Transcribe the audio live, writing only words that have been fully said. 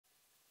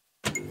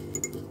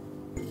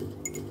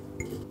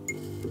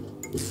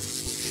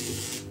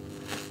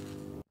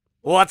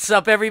What's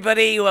up,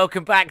 everybody?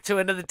 Welcome back to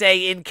another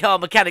day in Car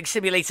Mechanic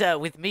Simulator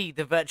with me,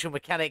 the Virtual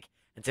Mechanic,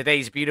 and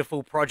today's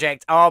beautiful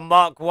project, our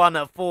Mark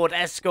 1 Ford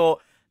Escort,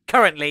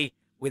 currently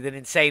with an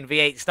insane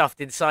V8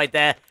 stuffed inside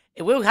there.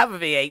 It will have a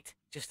V8,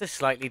 just a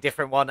slightly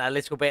different one a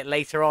little bit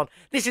later on.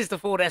 This is the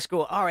Ford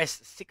Escort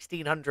RS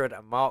 1600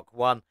 Mark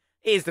 1.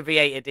 It is the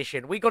V8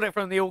 edition. We got it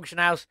from the auction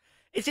house.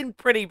 It's in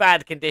pretty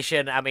bad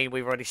condition. I mean,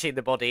 we've already seen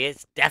the body.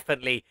 It's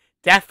definitely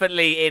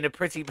in a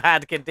pretty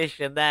bad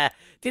condition there.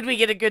 Did we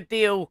get a good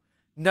deal?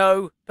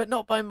 No, but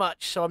not by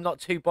much, so I'm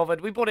not too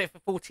bothered. We bought it for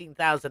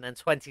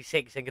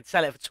 14,026 and could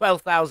sell it for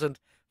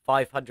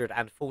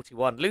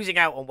 12,541, losing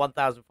out on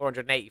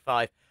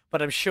 1,485,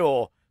 but I'm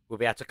sure we'll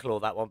be able to claw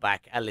that one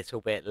back a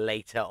little bit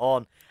later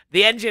on.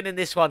 The engine in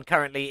this one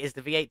currently is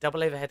the V8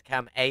 double overhead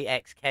cam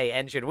A.K.A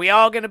engine. We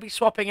are going to be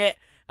swapping it.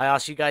 I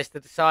asked you guys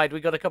to decide. We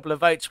got a couple of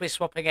votes. We're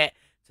swapping it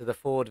to the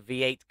Ford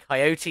V8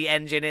 Coyote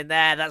engine in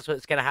there. That's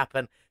what's going to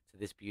happen to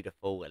this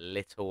beautiful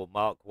little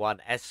Mark 1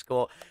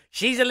 Escort.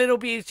 She's a little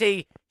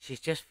beauty. She's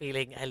just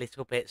feeling a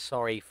little bit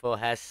sorry for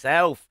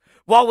herself.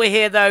 While we're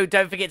here, though,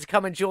 don't forget to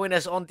come and join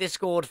us on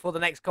Discord for the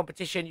next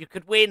competition. You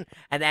could win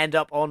and end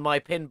up on my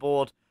pin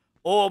board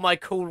or my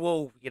cool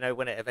wall, you know,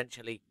 when it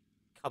eventually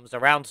comes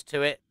around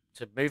to it,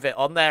 to move it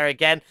on there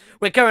again.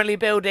 We're currently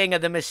building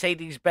the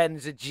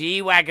Mercedes-Benz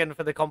G-Wagon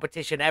for the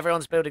competition.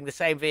 Everyone's building the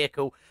same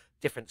vehicle,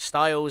 different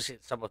styles.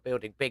 Some are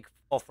building big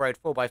off-road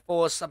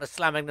 4x4s, some are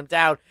slamming them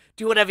down.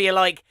 Do whatever you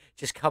like.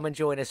 Just come and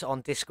join us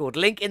on Discord.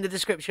 Link in the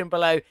description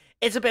below.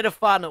 It's a bit of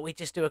fun. We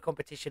just do a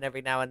competition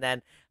every now and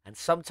then, and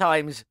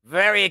sometimes,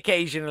 very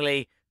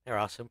occasionally, there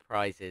are some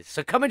prizes.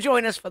 So come and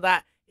join us for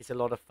that. It's a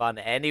lot of fun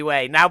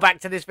anyway. Now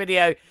back to this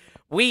video.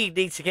 We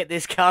need to get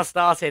this car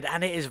started,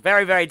 and it is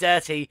very, very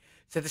dirty.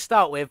 So to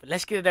start with,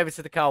 let's get it over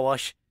to the car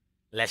wash.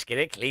 Let's get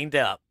it cleaned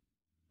up.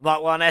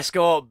 Mark 1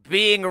 Escort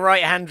being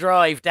right-hand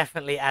drive,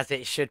 definitely as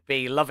it should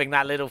be. Loving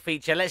that little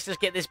feature. Let's just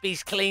get this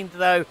beast cleaned,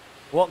 though.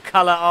 What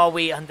colour are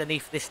we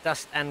underneath this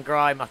dust and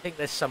grime? I think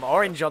there's some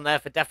orange on there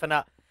for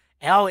definite.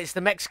 Oh, it's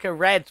the Mexico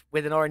red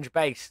with an orange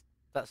base.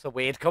 That's a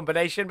weird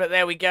combination, but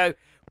there we go.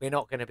 We're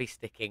not going to be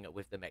sticking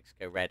with the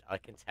Mexico red, I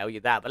can tell you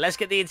that. But let's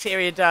get the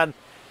interior done.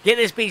 Get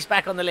this beast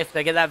back on the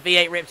lifter. Get that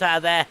V8 ripped out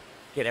of there.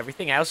 Get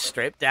everything else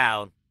stripped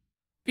down.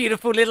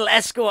 Beautiful little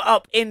Escort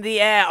up in the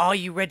air. Are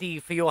you ready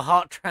for your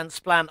heart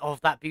transplant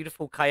of that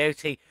beautiful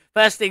Coyote?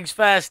 First things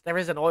first, there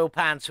is an oil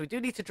pan, so we do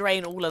need to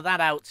drain all of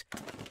that out.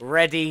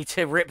 Ready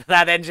to rip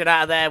that engine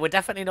out of there. We're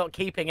definitely not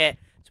keeping it,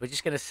 so we're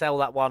just going to sell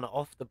that one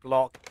off the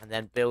block and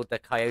then build the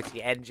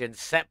Coyote engine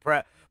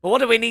separate. But what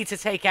do we need to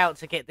take out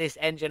to get this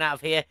engine out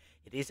of here?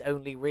 It is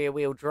only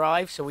rear-wheel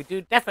drive, so we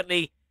do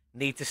definitely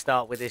need to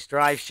start with this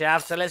drive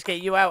shaft. So let's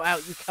get you out.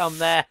 Out you come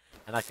there.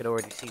 And I can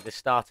already see the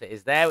starter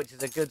is there, which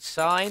is a good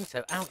sign.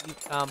 So out you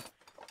come.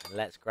 And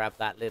let's grab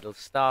that little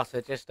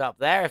starter just up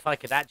there. If I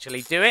could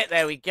actually do it.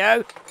 There we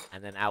go.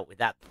 And then out with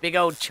that big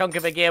old chunk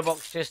of a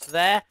gearbox just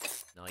there.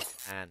 Nice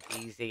and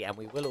easy. And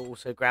we will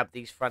also grab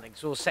these front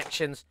exhaust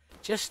sections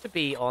just to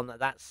be on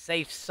that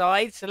safe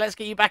side. So let's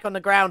get you back on the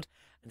ground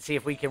and see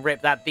if we can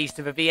rip that beast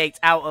of a V8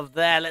 out of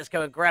there. Let's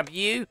go and grab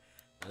you.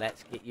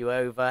 Let's get you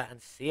over and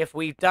see if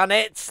we've done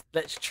it.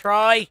 Let's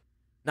try.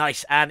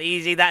 Nice and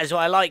easy. That is what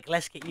I like.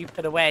 Let's get you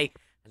put away.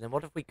 And then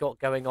what have we got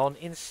going on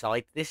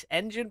inside this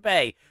engine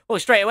bay? Well,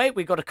 straight away,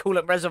 we've got a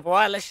coolant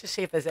reservoir. Let's just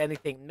see if there's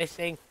anything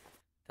missing.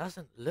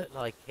 Doesn't look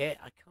like it.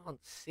 I can't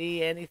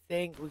see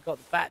anything. We've got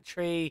the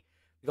battery.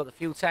 We've got the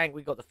fuel tank.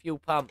 We've got the fuel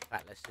pump. In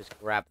fact, let's just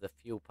grab the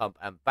fuel pump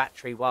and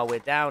battery while we're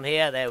down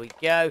here. There we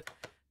go.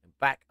 And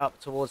back up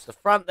towards the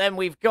front then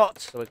we've got,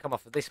 so we'll come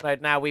off of this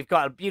mode now. We've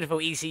got a beautiful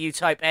ECU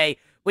Type A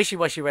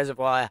wishy-washy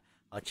reservoir.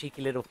 Our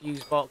cheeky little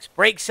fuse box.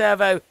 Brake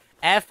servo.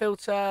 Air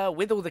filter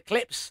with all the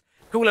clips,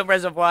 coolant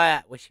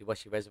reservoir,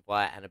 wishy-washy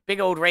reservoir, and a big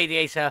old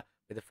radiator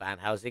with a fan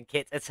housing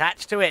kit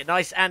attached to it.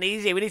 Nice and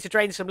easy. We need to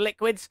drain some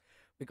liquids.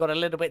 We've got a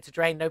little bit to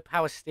drain. No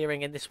power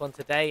steering in this one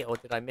today. Or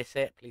did I miss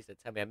it? Please don't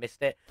tell me I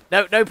missed it.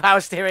 No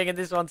power steering in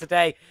this one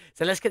today.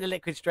 So let's get the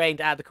liquids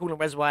drained out of the coolant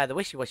reservoir, the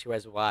wishy-washy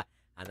reservoir,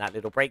 and that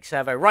little brake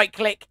servo.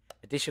 Right-click,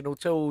 additional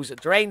tools,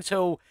 drain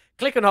tool,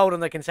 click and hold on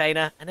the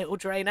container, and it will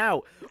drain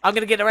out. I'm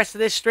going to get the rest of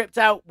this stripped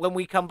out. When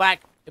we come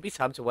back, it'll be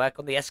time to work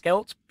on the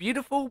Escort's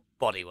beautiful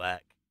bodywork.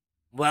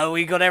 Well,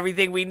 we got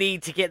everything we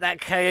need to get that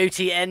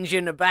Coyote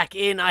engine back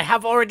in. I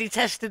have already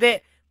tested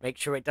it. Make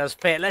sure it does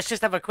fit. Let's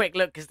just have a quick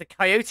look, because the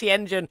Coyote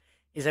engine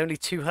is only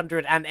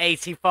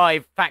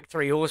 285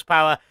 factory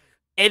horsepower.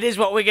 It is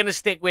what we're going to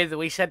stick with.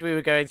 We said we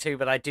were going to,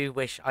 but I do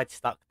wish I'd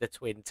stuck the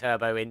twin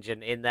turbo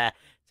engine in there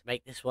to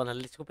make this one a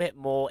little bit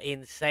more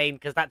insane,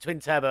 because that twin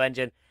turbo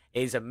engine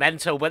is a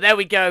mental. But there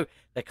we go.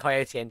 The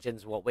Coyote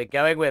engine's what we're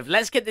going with.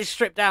 Let's get this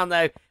stripped down,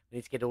 though. We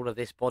need to get all of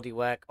this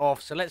bodywork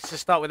off. So let's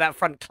just start with that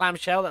front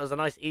clamshell. That was a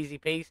nice, easy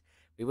piece.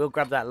 We will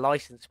grab that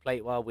license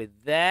plate while we're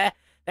there.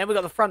 Then we've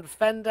got the front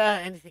fender.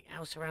 Anything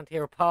else around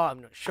here apart?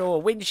 I'm not sure.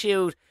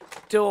 Windshield,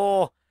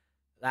 door.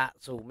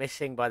 That's all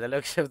missing by the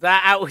looks of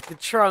that. Out with the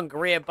trunk,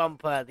 rear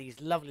bumper.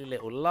 These lovely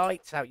little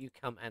lights. Out you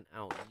come and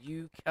out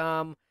you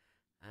come.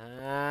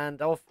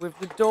 And off with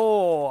the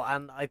door.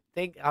 And I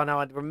think... Oh, no,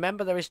 I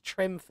remember there is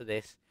trim for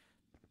this.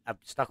 I'm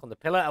stuck on the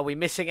pillar. Are we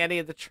missing any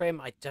of the trim?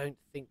 I don't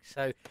think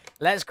so.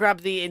 Let's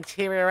grab the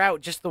interior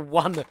out. Just the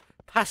one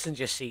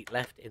passenger seat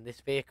left in this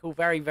vehicle.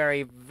 Very,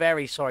 very,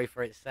 very sorry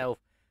for itself.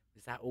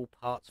 Is that all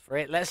parts for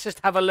it? Let's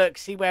just have a look,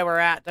 see where we're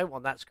at. Don't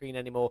want that screen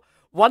anymore.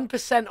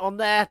 1% on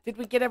there. Did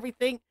we get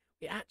everything?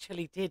 We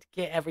actually did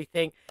get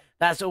everything.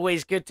 That's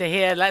always good to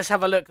hear. Let's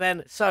have a look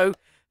then. So,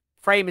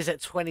 frame is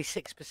at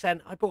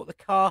 26%. I bought the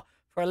car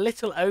for a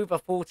little over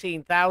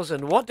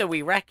 14,000. What do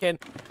we reckon?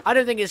 I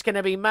don't think it's going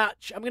to be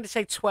much. I'm going to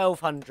say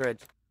 1,200.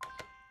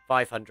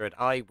 500.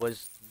 I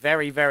was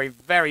very, very,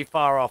 very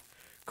far off.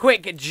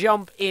 Quick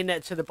jump in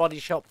to the body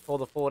shop for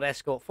the Ford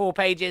Escort. 4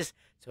 pages,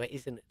 so it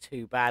isn't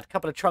too bad.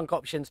 Couple of trunk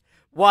options.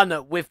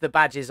 One with the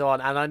badges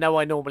on, and I know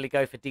I normally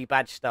go for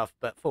debadge stuff,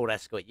 but Ford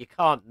Escort, you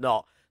can't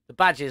not. The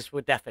badges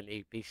would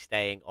definitely be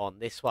staying on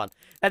this one.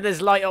 Then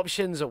there's light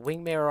options,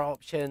 wing mirror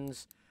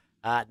options,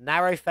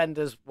 narrow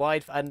fenders,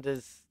 wide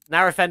fenders,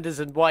 narrow fenders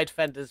and wide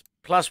fenders,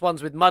 plus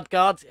ones with mud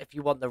guards. If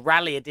you want the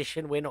rally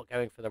edition, we're not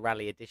going for the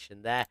rally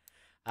edition there.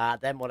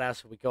 Then what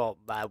else have we got?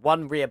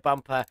 One rear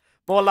bumper,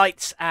 more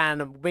lights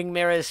and wing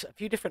mirrors, a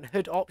few different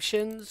hood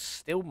options,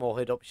 still more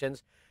hood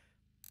options.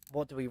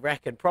 What do we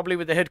reckon? Probably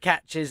with the hood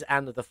catches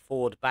and the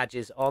Ford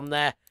badges on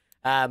there.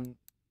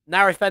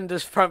 Narrow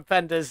fenders, front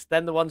fenders,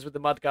 then the ones with the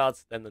mud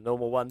guards, then the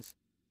normal ones.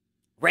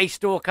 Race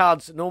door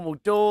cards, normal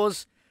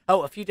doors.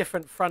 Oh, a few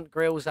different front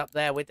grills up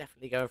there. We're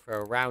definitely going for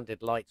a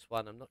rounded lights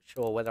one. I'm not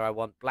sure whether I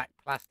want black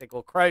plastic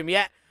or chrome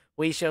yet.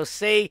 We shall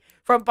see.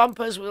 Front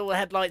bumpers with all the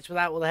headlights,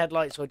 without all the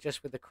headlights, or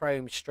just with the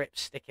chrome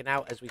strips sticking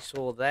out, as we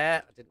saw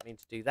there. I didn't mean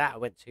to do that. I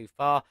went too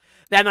far.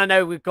 Then I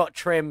know we've got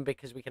trim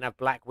because we can have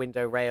black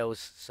window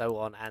rails, so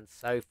on and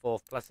so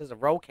forth. Plus, there's a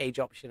roll cage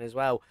option as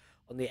well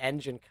on the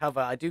engine cover.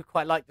 I do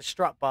quite like the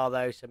strut bar,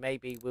 though, so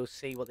maybe we'll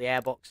see what the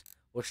airbox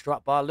or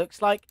strut bar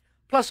looks like.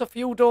 Plus a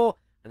fuel door,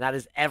 and that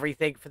is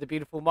everything for the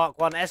beautiful Mark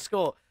 1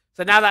 Escort.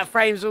 So now that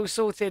frame's all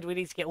sorted, we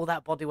need to get all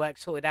that bodywork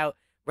sorted out,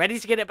 ready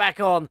to get it back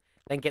on.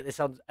 Then get this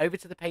on over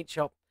to the paint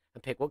shop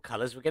and pick what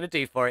colours we're going to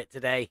do for it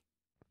today.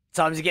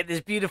 Time to get this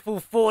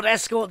beautiful Ford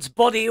Escort's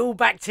body all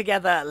back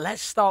together.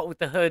 Let's start with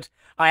the hood.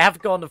 I have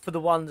gone for the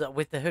ones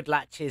with the hood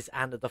latches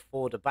and the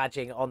Ford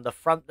badging on the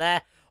front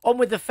there. On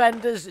with the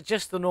fenders,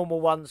 just the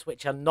normal ones,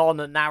 which are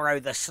non-narrow,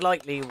 the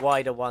slightly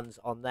wider ones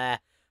on there.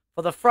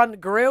 For the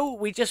front grille,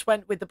 we just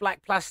went with the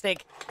black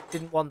plastic.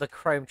 Didn't want the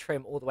chrome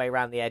trim all the way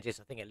around the edges.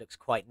 I think it looks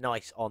quite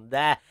nice on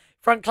there.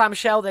 Front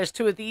clamshell, there's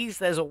 2 of these.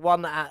 There's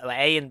one,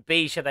 A and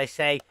B, should I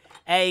say.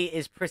 A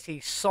is pretty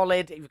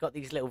solid. You've got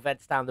these little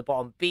vents down the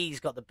bottom. B's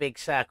got the big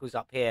circles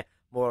up here.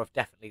 More of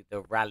definitely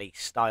the rally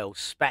style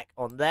spec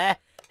on there.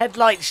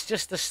 Headlights,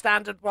 just the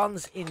standard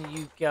ones. In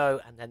you go.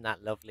 And then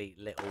that lovely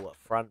little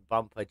front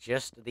bumper.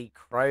 Just the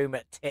chrome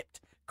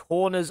tipped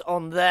corners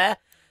on there.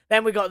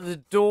 Then we got the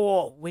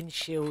door,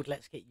 windshield.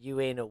 Let's get you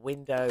in. A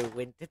window.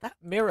 Did that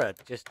mirror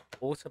just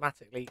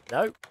automatically?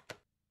 No.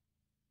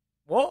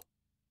 What?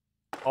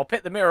 I'll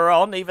put the mirror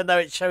on, even though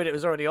it showed it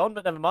was already on,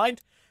 but never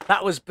mind.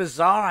 That was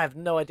bizarre. I have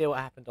no idea what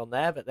happened on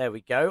there, but there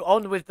we go.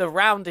 On with the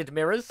rounded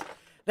mirrors.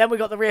 Then we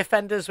got the rear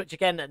fenders, which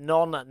again,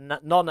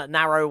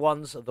 non-narrow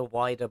ones, the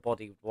wider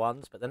body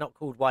ones, but they're not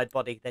called wide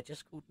body. They're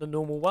just called the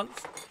normal ones.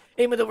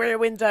 In with the rear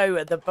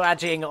window, the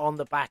badging on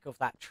the back of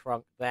that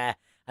trunk there.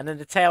 And then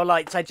the tail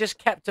lights, I just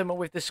kept them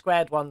with the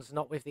squared ones,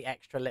 not with the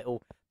extra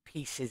little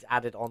pieces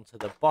added onto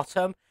the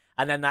bottom.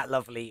 And then that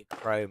lovely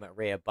chrome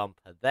rear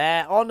bumper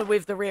there. On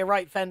with the rear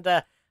right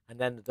fender. And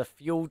then the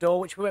fuel door,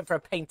 which we went for a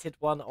painted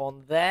one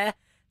on there.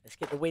 Let's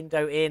get the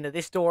window in.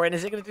 This door in.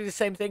 Is it going to do the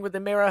same thing with the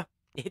mirror?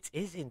 It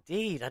is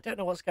indeed. I don't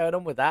know what's going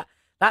on with that.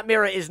 That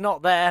mirror is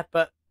not there,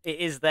 but it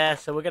is there.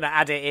 So we're going to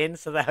add it in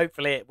so that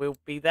hopefully it will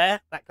be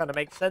there. That kind of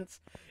makes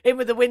sense. In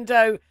with the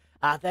window.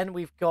 Then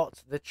we've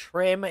got the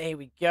trim. Here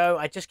we go.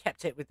 I just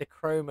kept it with the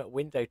chrome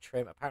window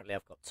trim. Apparently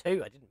I've got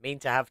 2. I didn't mean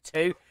to have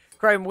 2.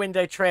 Chrome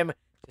window trim.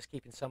 Just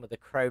keeping some of the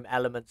chrome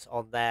elements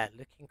on there.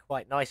 Looking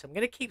quite nice. I'm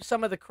going to keep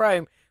some of the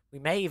chrome. We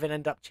may even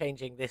end up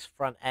changing this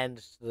front end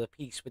to the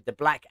piece with the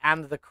black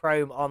and the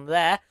chrome on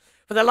there.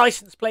 For the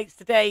license plates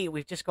today,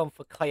 we've just gone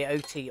for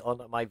Coyote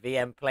on my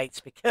VM plates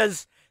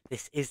because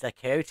this is the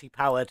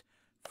Coyote-powered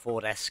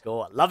Ford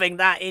Escort. Loving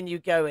that. In you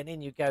go and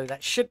in you go.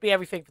 That should be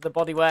everything for the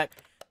bodywork.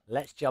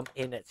 Let's jump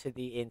into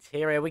the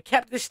interior. We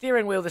kept the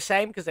steering wheel the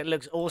same because it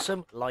looks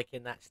awesome,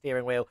 liking that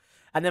steering wheel.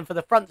 And then for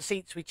the front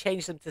seats, we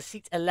changed them to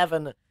seat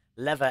 11,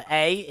 lever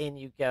A. In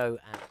you go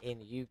and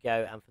in you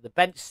go. And for the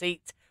bench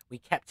seat, we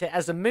kept it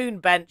as a moon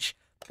bench,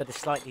 but a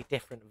slightly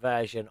different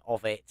version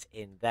of it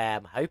in there.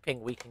 I'm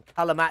hoping we can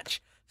colour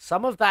match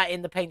some of that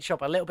in the paint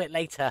shop a little bit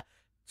later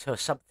to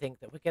something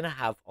that we're going to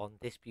have on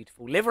this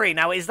beautiful livery.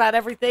 Now, is that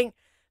everything?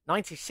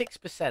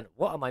 96%.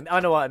 What am I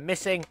know what I'm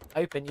missing.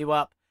 Open you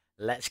up.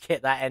 Let's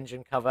get that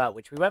engine cover,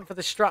 which we went for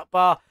the strut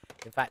bar.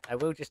 In fact, I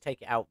will just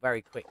take it out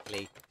very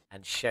quickly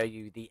and show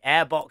you the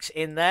airbox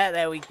in there.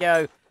 There we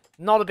go.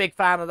 Not a big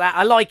fan of that.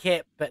 I like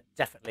it, but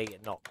definitely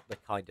not the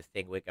kind of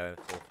thing we're going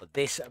for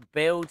this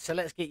build. So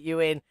let's get you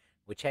in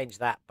We'll change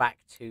that back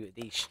to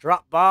the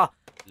strut bar.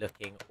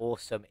 Looking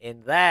awesome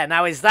in there.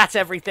 Now, is that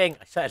everything?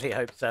 I certainly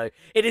hope so.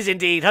 It is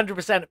indeed.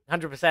 100%,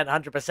 100%,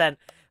 100%.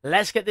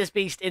 Let's get this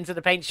beast into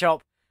the paint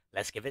shop.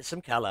 Let's give it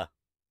some colour.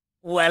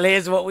 Well,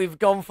 here's what we've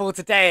gone for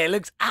today. It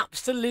looks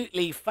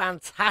absolutely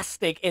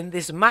fantastic in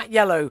this matte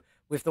yellow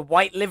with the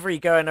white livery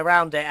going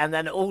around it, and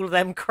then all of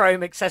them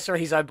chrome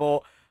accessories I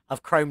bought,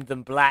 I've chromed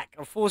them black.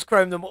 I've force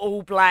chromed them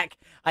all black.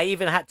 I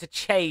even had to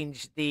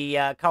change the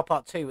car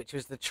part 2, which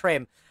was the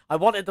trim. I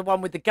wanted the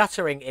one with the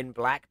guttering in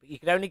black, but you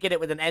could only get it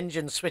with an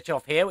engine switch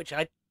off here, which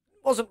I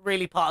wasn't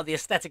really part of the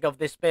aesthetic of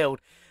this build.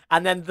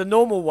 And then the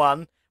normal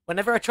one,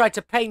 whenever I tried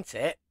to paint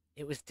it,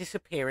 it was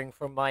disappearing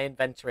from my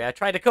inventory. I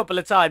tried a couple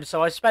of times,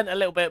 so I spent a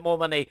little bit more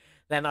money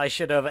than I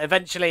should have.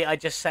 Eventually, I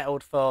just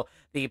settled for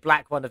the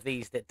black one of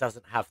these that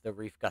doesn't have the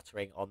roof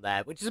guttering on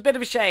there, which is a bit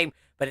of a shame,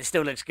 but it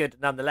still looks good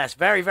nonetheless.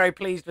 Very, very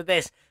pleased with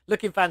this.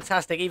 Looking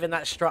fantastic. Even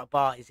that strut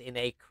bar is in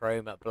a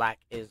chrome black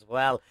as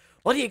well.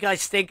 What do you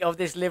guys think of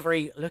this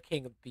livery?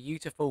 Looking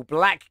beautiful.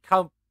 Black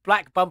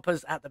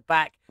bumpers at the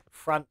back,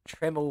 front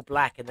trim all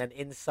black, and then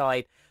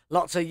inside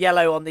lots of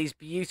yellow on these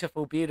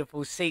beautiful,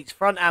 beautiful seats,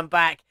 front and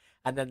back.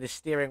 And then the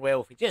steering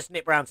wheel, if we just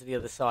nip round to the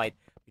other side,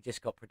 we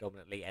just got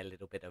predominantly a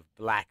little bit of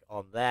black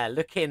on there.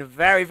 Looking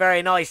very,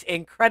 very nice.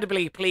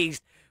 Incredibly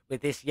pleased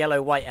with this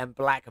yellow, white, and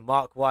black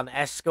Mark 1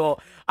 Escort.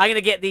 I'm going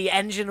to get the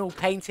engine all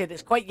painted.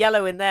 It's quite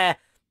yellow in there.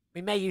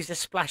 We may use a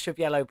splash of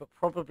yellow, but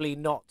probably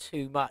not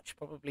too much.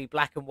 Probably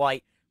black and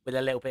white with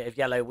a little bit of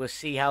yellow. We'll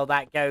see how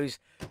that goes.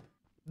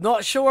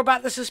 Not sure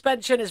about the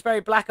suspension. It's very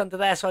black under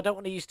there, so I don't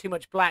want to use too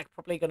much black.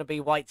 Probably going to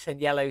be whites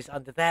and yellows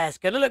under there. It's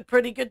going to look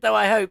pretty good, though,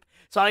 I hope.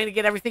 So I'm going to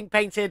get everything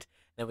painted.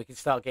 Then we can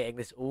start getting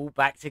this all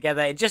back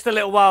together in just a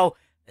little while.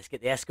 Let's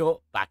get the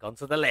Escort back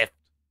onto the lift.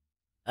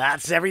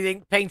 That's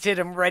everything painted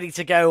and ready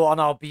to go on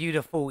our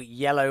beautiful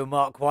yellow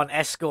Mark 1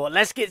 Escort.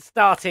 Let's get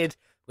started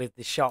with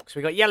the shocks.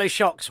 We've got yellow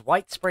shocks,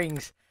 white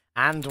springs,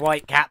 and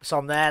white caps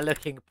on there.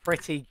 Looking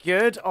pretty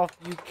good. Off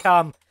you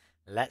come.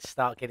 Let's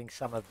start getting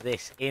some of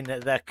this in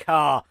the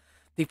car.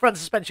 The front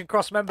suspension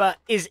cross member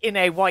is in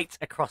a white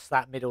across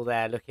that middle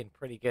there, looking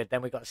pretty good.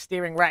 Then we've got a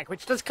steering rack,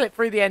 which does clip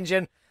through the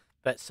engine,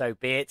 but so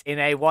be it, in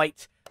a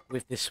white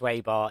with the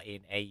sway bar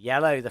in a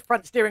yellow. The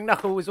front steering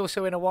knuckle is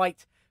also in a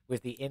white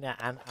with the inner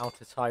and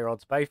outer tie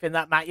rods both in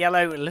that matte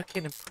yellow,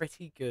 looking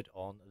pretty good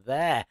on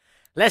there.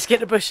 Let's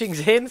get the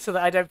bushings in so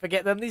that I don't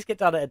forget them. These get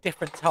done at a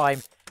different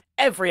time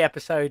every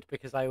episode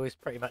because I always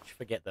pretty much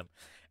forget them.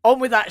 On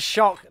with that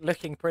shock,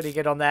 looking pretty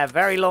good on there.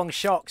 Very long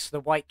shocks. The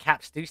white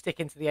caps do stick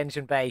into the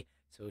engine bay,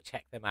 so we'll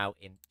check them out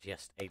in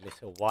just a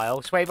little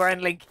while. Sway bar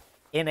end link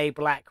in a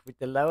black with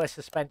the lower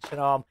suspension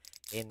arm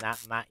in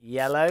that matte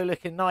yellow.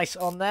 Looking nice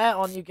on there.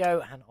 On you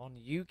go and on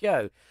you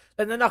go.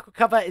 Then the knuckle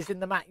cover is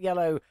in the matte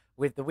yellow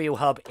with the wheel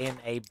hub in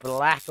a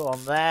black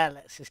on there.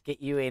 Let's just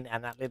get you in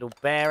and that little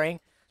bearing.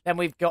 Then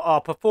we've got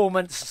our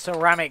performance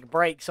ceramic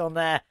brakes on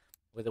there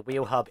with a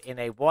wheel hub in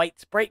a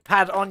white. Brake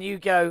pad on you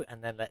go.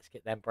 And then let's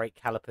get them brake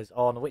calipers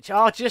on, which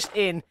are just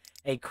in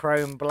a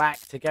chrome black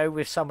to go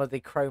with some of the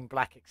chrome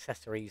black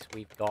accessories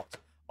we've got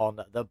on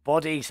the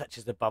body, such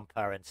as the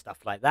bumper and stuff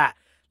like that.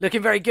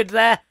 Looking very good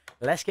there.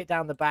 Let's get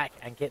down the back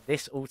and get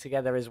this all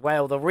together as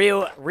well. The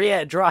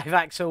rear drive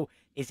axle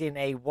is in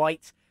a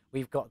white.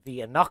 We've got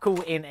the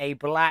knuckle in a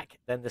black.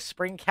 Then the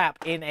spring cap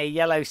in a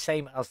yellow,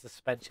 same as the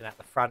suspension at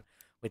the front,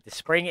 with the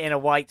spring in a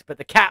white, but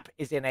the cap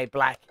is in a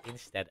black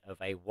instead of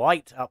a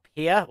white up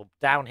here, or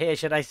down here,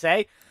 should I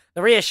say.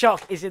 The rear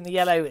shock is in the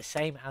yellow,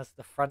 same as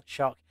the front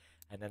shock.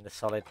 And then the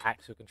solid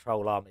axle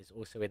control arm is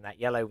also in that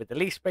yellow with the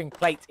leaf spring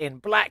plate in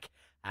black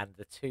and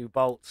the two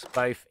bolts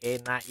both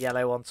in that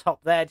yellow on top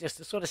there, just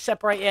to sort of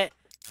separate it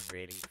and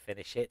really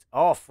finish it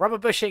off. Rubber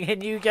bushing,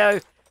 in you go.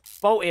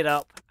 Bolt it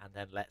up, and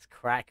then let's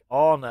crack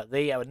on.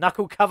 The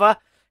knuckle cover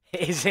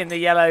is in the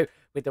yellow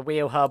with the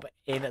wheel hub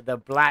in the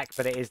black,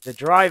 but it is the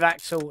drive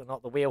axle,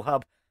 not the wheel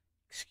hub.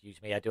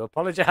 Excuse me, I do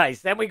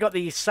apologize. Then we got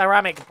the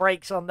ceramic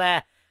brakes on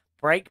there,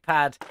 brake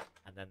pad,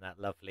 and then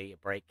that lovely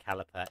brake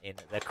caliper in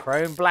the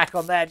chrome black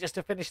on there, just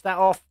to finish that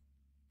off.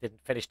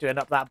 Didn't finish doing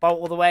up that bolt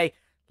all the way.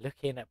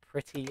 Looking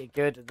pretty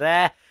good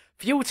there.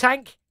 Fuel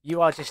tank,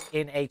 you are just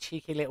in a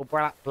cheeky little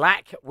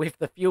black with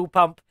the fuel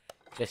pump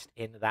just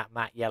in that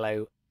matte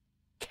yellow.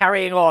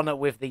 Carrying on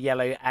with the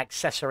yellow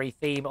accessory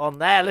theme on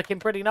there. Looking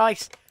pretty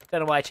nice.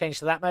 Don't know why I changed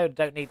to that mode.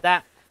 Don't need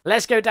that.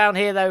 Let's go down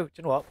here, though. Do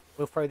you know what?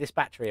 We'll throw this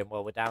battery in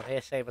while we're down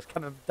here. Save us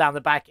coming down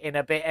the back in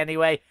a bit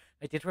anyway.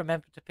 I did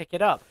remember to pick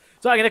it up.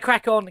 So I'm going to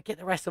crack on, get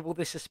the rest of all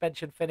this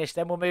suspension finished.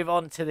 Then we'll move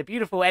on to the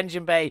beautiful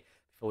engine bay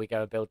before we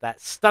go and build that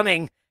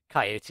stunning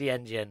Coyote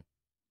engine.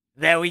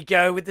 There we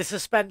go with the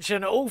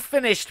suspension all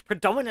finished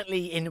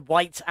predominantly in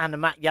white and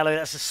matte yellow.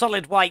 That's a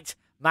solid white,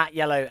 matte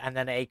yellow, and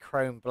then a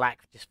chrome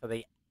black just for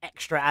the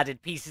extra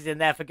added pieces in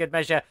there for good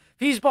measure.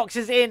 Fuse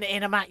boxes in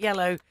a matte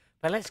yellow.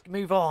 But let's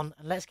move on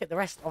and let's get the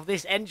rest of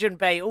this engine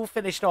bay all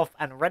finished off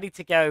and ready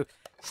to go.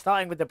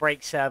 Starting with the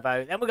brake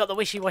servo. Then we've got the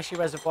wishy-washy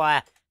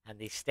reservoir and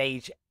the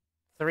stage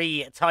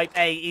 3 Type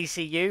A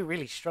ECU.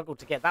 Really struggled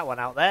to get that one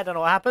out there. Don't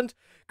know what happened.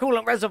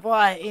 coolant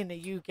reservoir, in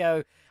you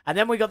go. And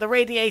then we got the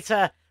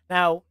radiator.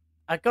 Now,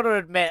 I've got to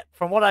admit,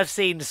 from what I've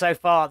seen so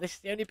far, this is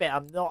the only bit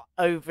I'm not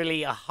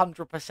overly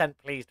 100%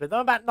 pleased with.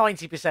 I'm about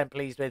 90%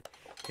 pleased with,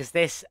 because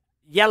this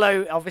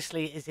yellow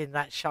obviously is in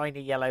that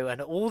shiny yellow,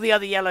 and all the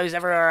other yellows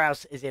everywhere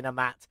else is in a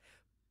matte.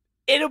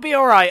 It'll be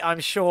all right, I'm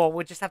sure.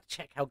 We'll just have to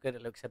check how good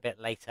it looks a bit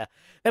later.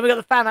 Then we got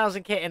the fan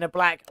housing kit in a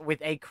black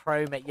with a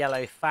chrome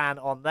yellow fan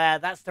on there.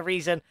 That's the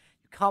reason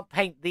you can't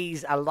paint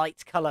these a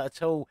light colour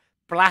at all,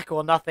 black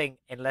or nothing,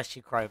 unless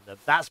you chrome them.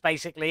 That's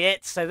basically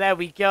it. So there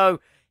we go.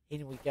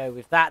 In we go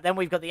with that. Then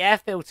we've got the air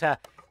filter,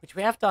 which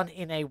we have done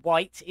in a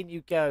white. In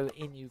you go,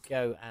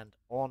 and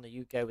on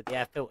you go with the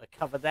air filter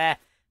cover there.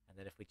 And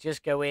then if we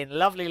just go in,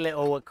 lovely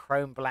little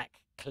chrome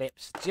black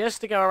clips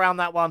just to go around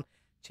that one,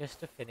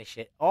 just to finish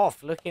it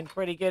off. Looking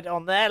pretty good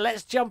on there.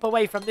 Let's jump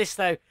away from this,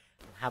 though,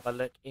 and have a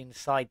look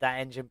inside that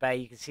engine bay.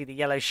 You can see the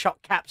yellow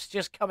shock caps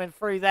just coming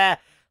through there.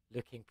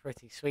 Looking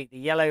pretty sweet. The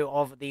yellow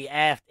of the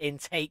air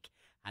intake,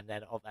 and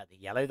then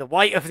the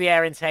white of the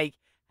air intake,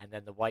 and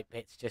then the white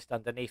bits just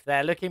underneath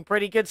there. Looking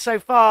pretty good so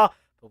far,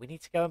 but we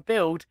need to go and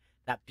build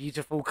that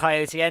beautiful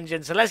Coyote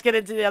engine. So let's get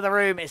into the other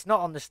room. It's not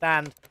on the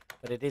stand,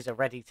 but it is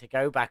ready to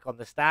go back on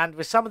the stand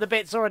with some of the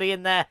bits already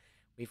in there.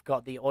 We've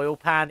got the oil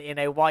pan in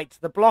a white,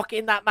 the block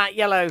in that matte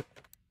yellow.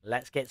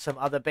 Let's get some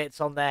other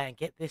bits on there and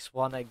get this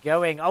one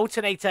going.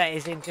 Alternator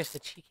is in just a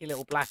cheeky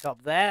little black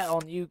up there.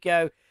 On you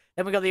go.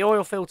 Then we've got the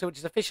oil filter, which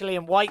is officially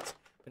in white,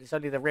 but it's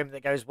only the rim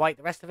that goes white.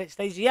 The rest of it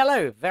stays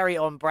yellow. Very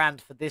on brand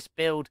for this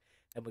build.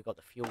 Then we've got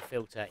the fuel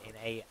filter in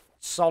a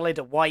solid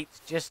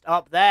white just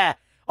up there.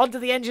 Onto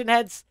the engine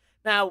heads.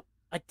 Now,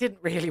 I didn't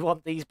really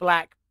want these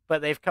black,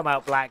 but they've come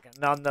out black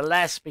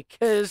nonetheless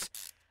because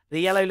the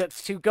yellow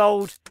looks too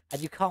gold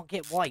and you can't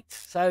get white.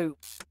 So,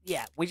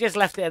 yeah, we just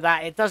left it at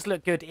that. It does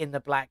look good in the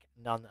black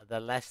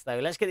nonetheless, though.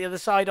 Let's get the other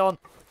side on.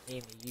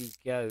 In you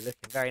go.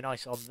 Looking very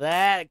nice on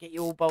there. Get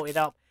you all bolted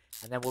up.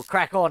 And then we'll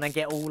crack on and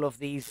get all of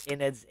these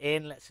innards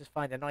in. Let's just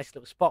find a nice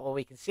little spot where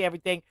we can see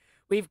everything.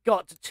 We've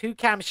got 2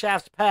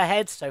 camshafts per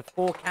head, so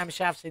 4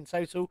 camshafts in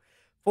total.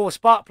 4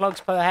 spark plugs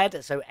per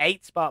head, so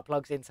 8 spark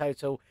plugs in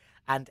total.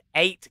 And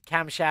 8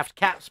 camshaft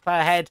caps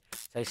per head,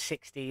 so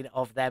 16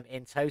 of them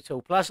in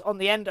total. Plus, on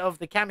the end of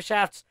the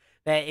camshafts,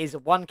 there is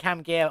 1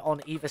 cam gear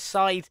on either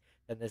side.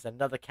 Then there's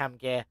another cam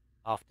gear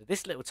after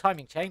this little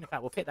timing chain. In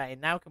fact, we'll put that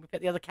in now. Can we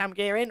put the other cam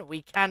gear in?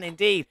 We can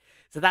indeed.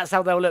 So that's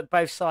how they'll look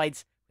both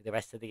sides, with the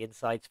rest of the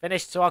insides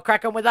finished. So I'll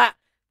crack on with that.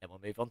 Then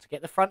we'll move on to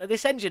get the front of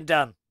this engine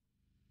done.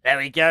 There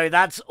we go.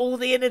 That's all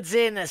the innards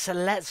in. So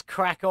let's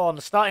crack on.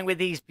 Starting with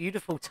these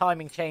beautiful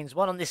timing chains.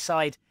 One on this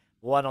side,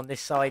 one on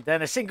this side.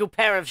 Then a single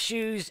pair of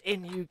shoes.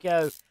 In you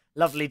go.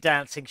 Lovely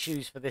dancing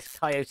shoes for this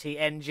Coyote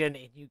engine.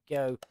 In you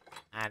go.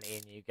 And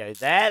in you go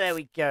there. There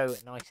we go.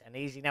 Nice and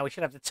easy. Now we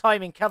should have the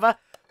timing cover,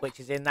 which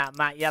is in that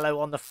matte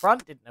yellow on the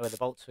front. Didn't know where the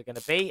bolts were going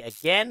to be.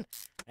 Again.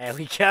 There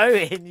we go.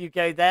 In you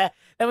go there.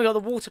 Then we got the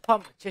water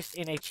pump just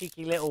in a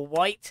cheeky little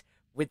white,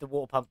 with the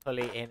water pump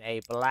pulley in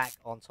a black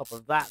on top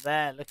of that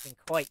there. Looking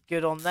quite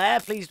good on there.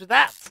 Pleased with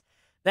that.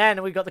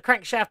 Then we've got the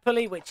crankshaft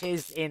pulley, which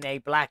is in a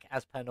black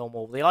as per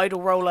normal. The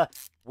idle roller,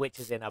 which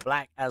is in a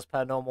black as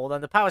per normal.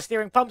 Then the power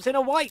steering pump's in a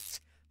white,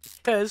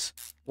 because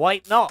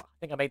white not. I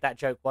think I made that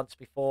joke once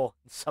before,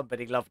 and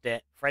somebody loved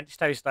it. French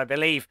toast, I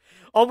believe.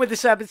 On with the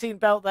serpentine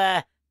belt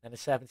there. Then a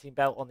serpentine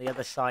belt on the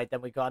other side. Then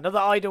we've got another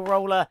idle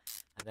roller.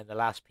 And then the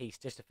last piece,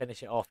 just to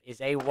finish it off,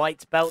 is a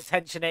white belt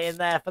tensioner in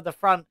there for the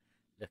front.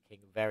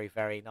 Looking very,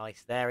 very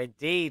nice there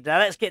indeed. Now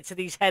let's get to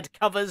these head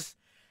covers.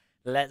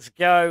 Let's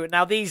go.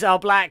 Now these are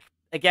black.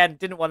 Again,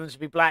 didn't want them to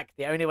be black.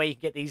 The only way you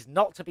can get these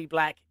not to be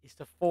black is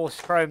to force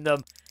chrome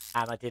them.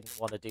 And I didn't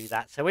want to do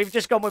that. So we've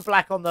just gone with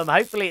black on them.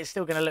 Hopefully it's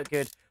still going to look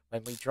good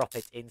when we drop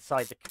it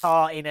inside the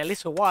car in a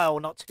little while.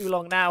 Not too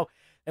long now.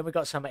 Then we've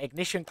got some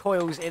ignition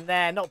coils in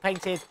there. Not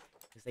painted,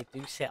 because they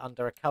do sit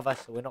under a cover.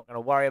 So we're not going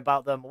to worry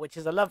about them. Which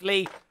is a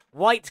lovely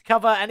white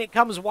cover. And it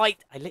comes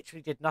white. I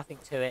literally did nothing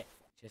to it.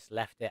 Just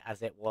left it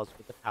as it was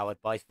with the Powered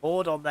by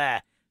Ford on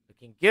there.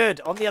 Looking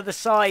good. On the other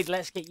side,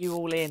 let's get you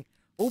all in,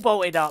 all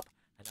bolted up,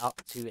 and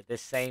up to the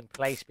same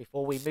place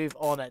before we move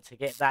on to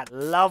get that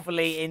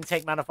lovely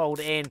intake manifold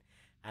in,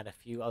 and a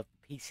few other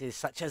pieces,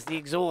 such as the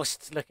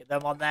exhausts. Look at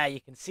them on there.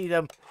 You can see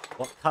them.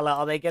 What colour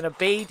are they going to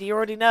be? Do you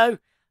already know?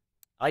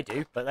 I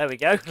do, but there we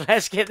go.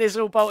 Let's get this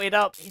all bolted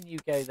up. In you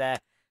go there.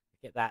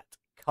 Get that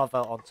cover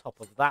on top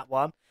of that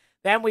one.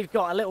 Then we've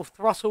got a little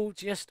throttle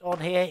just on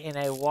here in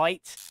a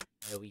white.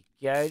 There we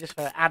go. Just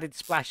for an added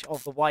splash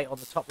of the white on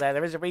the top there.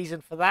 There is a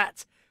reason for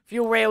that.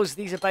 Fuel rails,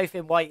 these are both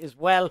in white as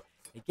well.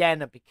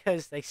 Again,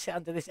 because they sit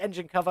under this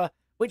engine cover,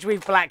 which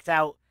we've blacked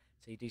out.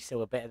 So you do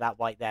still a bit of that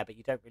white there, but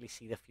you don't really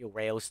see the fuel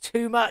rails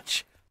too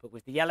much. But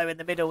with the yellow in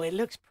the middle, it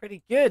looks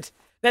pretty good.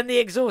 Then the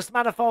exhaust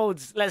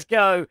manifolds. Let's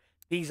go.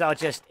 These are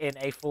just in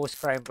a forced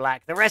chrome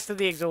black. The rest of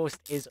the exhaust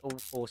is all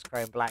forced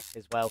chrome black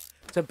as well,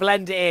 to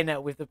blend it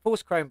in with the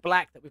forced chrome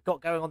black that we've got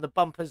going on the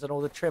bumpers and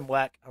all the trim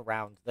work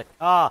around the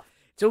car.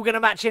 It's all going to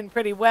match in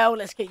pretty well.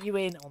 Let's get you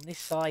in on this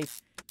side.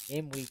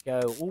 In we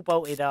go, all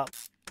bolted up.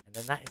 And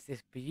then that is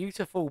this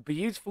beautiful,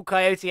 beautiful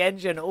Coyote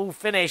engine all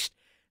finished.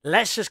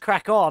 let's just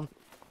crack on.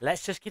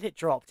 Let's just get it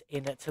dropped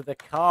into the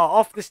car.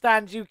 Off the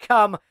stand you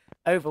come.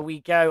 Over we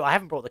go. I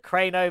haven't brought the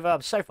crane over.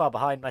 I'm so far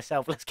behind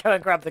myself. Let's go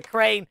and grab the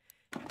crane.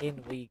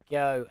 In we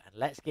go. And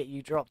let's get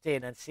you dropped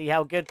in and see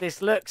how good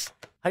this looks.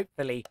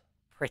 Hopefully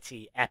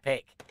pretty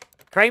epic.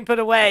 Crane put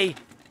away.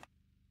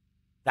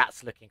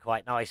 That's looking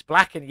quite nice.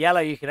 Black and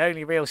yellow you can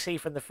only really see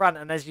from the front.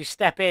 And as you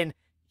step in,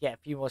 you get a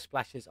few more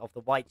splashes of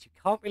the white. You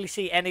can't really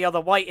see any other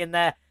white in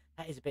there.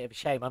 That is a bit of a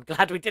shame. I'm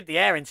glad we did the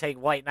air intake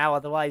white now.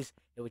 Otherwise,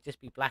 it would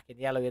just be black and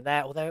yellow in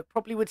there. Although it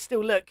probably would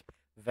still look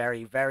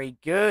very, very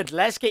good.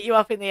 Let's get you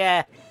up in the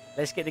air.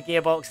 Let's get the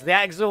gearbox,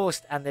 the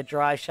exhaust, and the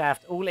drive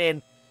shaft all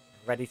in.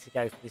 Ready to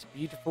go for this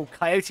beautiful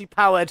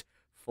Coyote-powered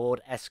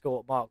Ford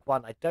Escort Mark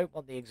 1. I don't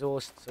want the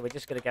exhaust, so we're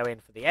just going to go in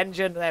for the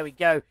engine. There we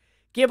go.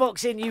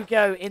 Gearbox in you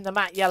go in the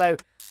matte yellow.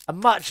 A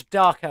much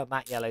darker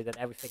matte yellow than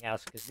everything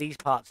else because these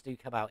parts do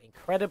come out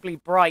incredibly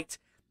bright.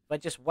 If I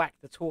just whack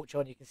the torch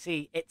on, you can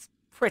see it's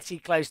pretty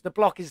close. The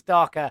block is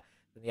darker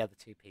than the other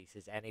two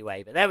pieces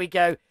anyway. But there we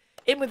go.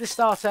 In with the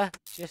starter,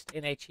 just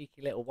in a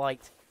cheeky little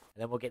white.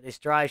 And then we'll get this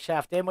drive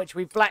shaft in, which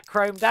we've black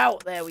chromed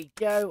out. There we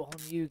go. On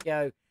you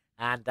go.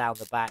 And down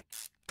the back.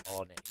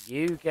 On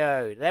you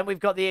go. Then we've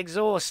got the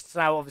exhausts.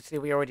 Now, obviously,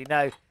 we already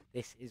know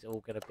this is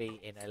all going to be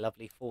in a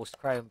lovely forced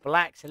chrome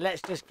black. So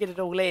let's just get it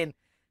all in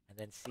and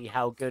then see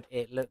how good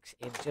it looks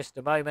in just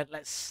a moment.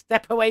 Let's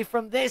step away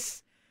from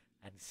this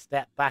and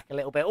step back a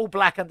little bit. All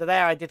black under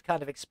there. I did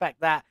kind of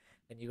expect that.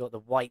 Then you've got the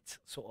white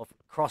sort of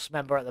cross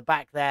member at the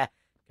back there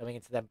going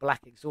into them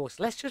black exhaust.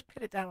 Let's just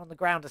put it down on the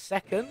ground a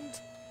second.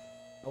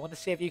 I want to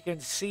see if you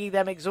can see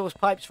them exhaust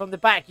pipes from the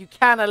back. You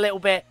can a little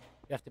bit.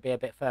 You have to be a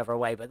bit further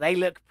away, but they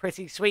look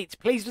pretty sweet.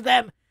 Pleased with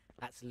them.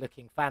 That's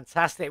looking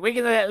fantastic. We're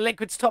going to get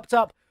liquids topped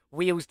up,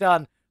 wheels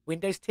done,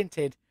 windows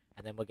tinted,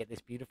 and then we'll get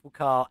this beautiful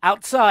car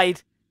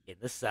outside in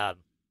the sun.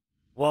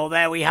 Well,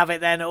 there we have it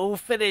then, all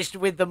finished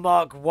with the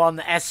Mark 1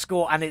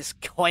 Escort and its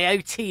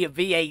Coyote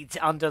V8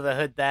 under the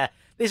hood there.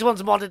 This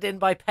one's modded in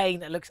by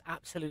Payne. It looks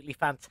absolutely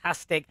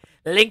fantastic.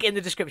 Link in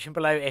the description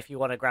below if you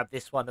want to grab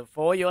this one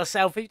for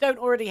yourself if you don't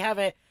already have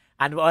it.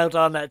 And well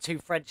done to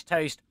French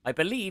Toast. I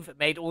believe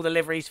made all the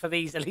liveries for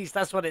these. At least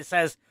that's what it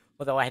says.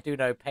 Although I do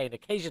know Payne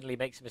occasionally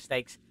makes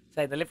mistakes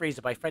saying the liveries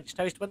are by French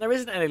Toast when there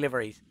isn't any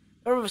liveries.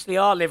 There obviously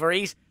are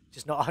liveries,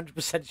 just not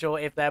 100% sure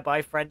if they're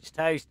by French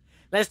Toast.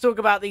 Let's talk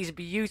about these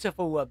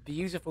beautiful,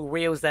 beautiful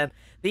wheels then.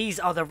 These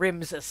are the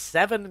rims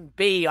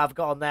 7B I've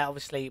got on there.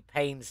 Obviously,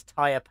 Payne's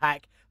tyre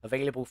pack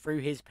available through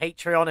his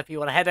Patreon if you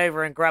want to head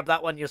over and grab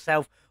that one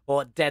yourself.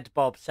 Or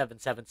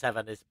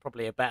DeadBob777 is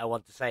probably a better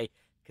one to say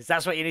because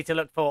that's what you need to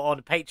look for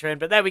on Patreon.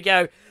 But there we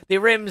go. The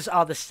rims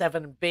are the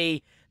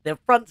 7B. The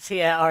fronts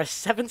here are a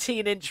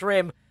 17-inch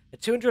rim, a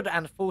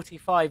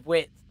 245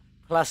 width,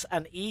 plus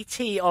an ET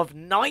of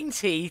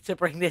 90 to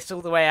bring this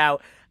all the way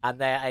out. And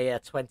they're a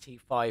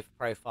 25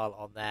 profile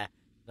on there.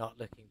 Not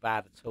looking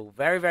bad at all.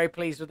 Very, very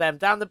pleased with them.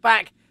 Down the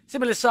back,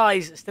 similar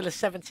size, still a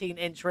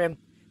 17-inch rim.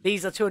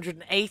 These are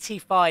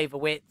 285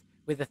 width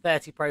with a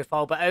 30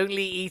 profile, but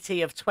only ET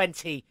of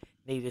 20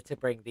 needed to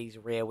bring these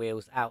rear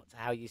wheels out to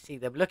how you see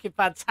them. Looking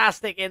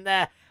fantastic in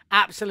there.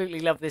 Absolutely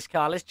love this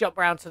car. Let's jump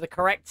round to the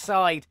correct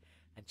side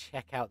and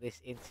check out this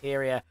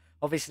interior.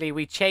 Obviously,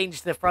 we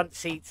changed the front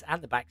seats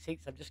and the back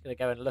seats. I'm just going to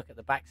go and look at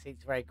the back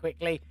seats very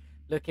quickly.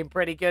 Looking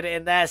pretty good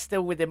in there.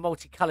 Still with the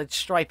multicolored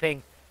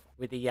striping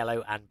with the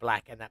yellow and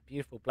black and that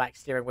beautiful black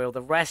steering wheel.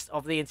 The rest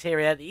of the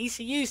interior, the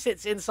ECU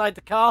sits inside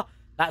the car.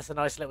 That's a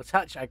nice little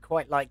touch. I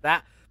quite like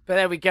that. But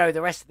there we go.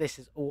 The rest of this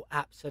is all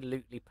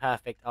absolutely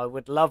perfect. I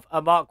would love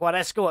a Mark 1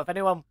 Escort. If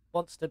anyone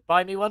wants to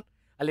buy me one,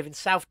 I live in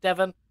South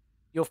Devon.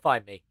 You'll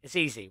find me. It's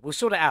easy. We'll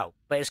sort it out,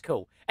 but it's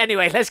cool.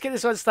 Anyway, let's get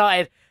this one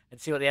started and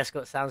see what the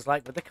Escort sounds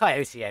like with the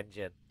Coyote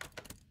engine.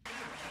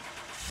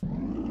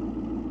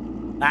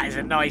 That is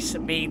a nice,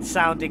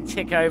 mean-sounding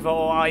tick-over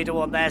or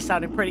idle on there.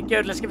 Sounding pretty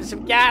good. Let's give it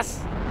some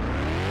gas.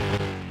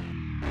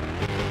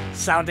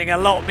 Sounding a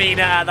lot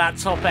meaner at that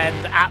top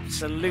end.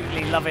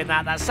 Absolutely loving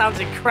that. That sounds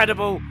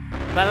incredible.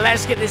 But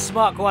let's get this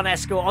Mark 1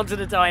 Escort onto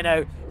the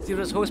dyno. See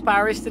what its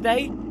horsepower is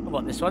today and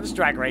what this one's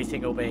drag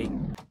racing will be.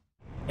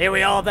 Here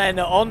we are then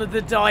on the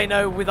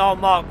dyno with our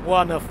Mark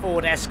 1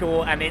 Ford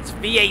Escort and its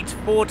V8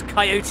 Ford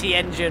Coyote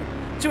engine.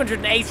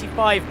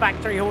 285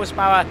 factory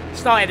horsepower,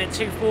 started at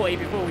 240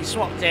 before we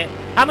swapped it.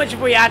 How much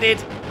have we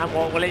added and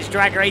what will its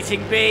drag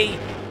rating be?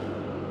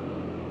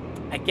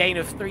 A gain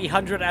of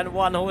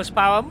 301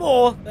 horsepower,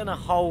 more than a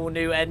whole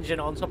new engine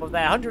on top of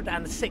there.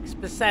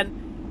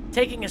 106%,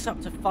 taking us up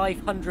to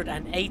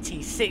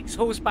 586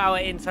 horsepower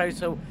in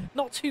total.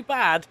 Not too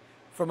bad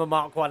from a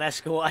Mark 1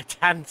 Escort, I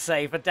can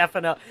say for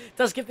definite.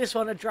 Does give this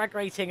one a drag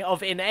rating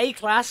of in A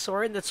class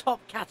or in the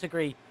top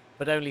category,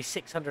 but only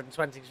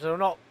 620, so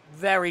not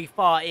very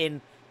far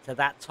in to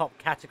that top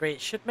category. It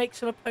should make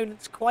some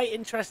opponents quite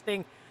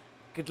interesting.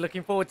 Good,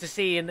 looking forward to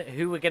seeing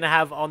who we're going to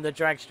have on the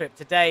drag strip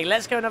today.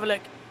 Let's go and have a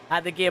look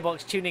at the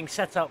gearbox tuning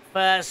setup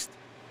first.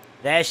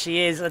 There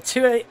she is, a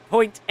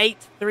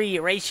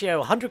 2.83 ratio,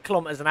 100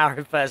 kilometers an hour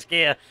in first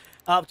gear.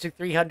 up to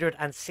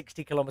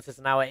 360 kilometers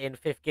an hour in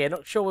 5th gear.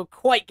 Not sure we'll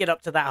quite get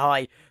up to that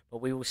high,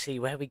 but we will see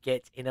where we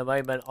get in a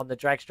moment on the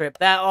drag strip.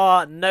 There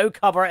are no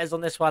carburetors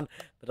on this one,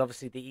 but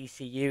obviously the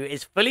ECU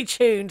is fully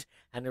tuned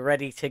and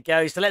ready to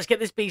go. So let's get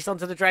this beast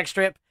onto the drag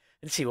strip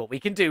and see what we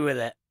can do with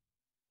it.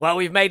 Well,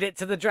 we've made it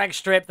to the drag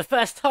strip. The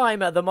first time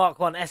the Mark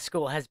 1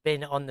 Escort has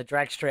been on the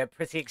drag strip.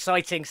 Pretty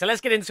exciting. So let's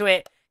get into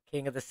it.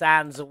 King of the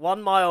Sands,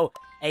 1 mile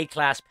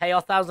A-class, pay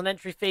our 1,000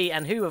 entry fee.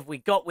 And who have we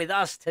got with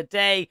us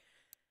today?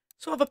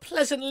 Sort of a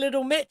pleasant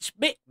little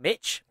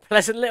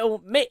pleasant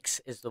little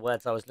mix is the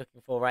words I was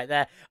looking for right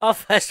there. Our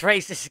first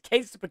race is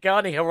against the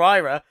Pagani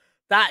Huayra.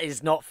 That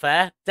is not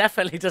fair.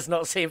 Definitely does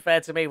not seem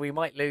fair to me. We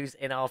might lose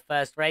in our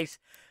first race.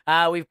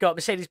 We've got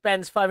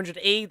Mercedes-Benz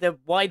 500e, the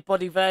wide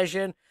body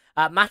version.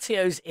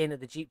 Matteo's in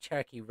the Jeep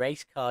Cherokee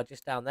race car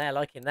just down there,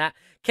 liking that.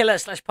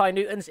 Killer/Pi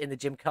Newtons in the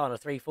Gymkhana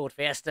 3 Ford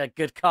Fiesta.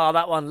 Good car,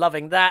 that one,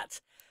 loving that.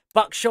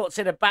 Buckshot's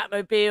in a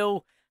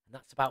Batmobile. And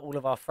that's about all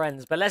of our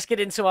friends. But let's get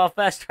into our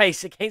first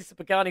race against the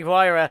Pagani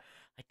Huayra.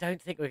 I don't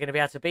think we're going to be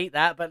able to beat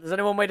that, but there's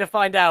only one way to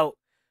find out.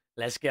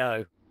 Let's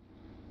go.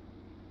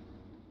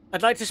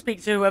 I'd like to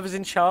speak to whoever's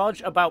in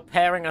charge about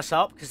pairing us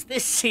up, because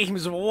this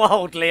seems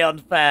wildly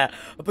unfair.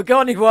 A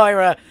Pagani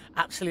Huayra,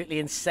 absolutely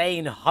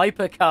insane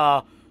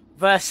hypercar,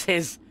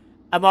 versus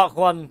a Mark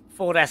 1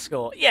 Ford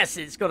Escort. Yes,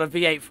 it's got a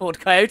V8 Ford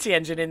Coyote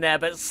engine in there,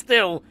 but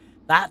still,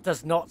 that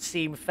does not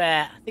seem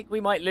fair. I think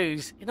we might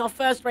lose in our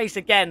first race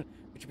again,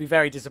 which would be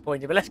very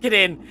disappointing. But let's get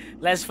in.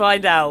 Let's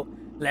find out.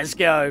 Let's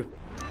go.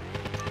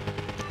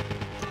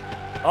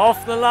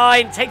 Off the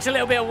line. Takes a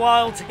little bit of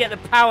while to get the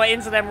power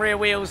into them rear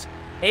wheels.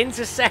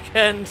 Into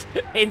second.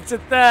 Into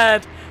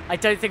third. I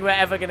don't think we're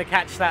ever going to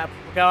catch that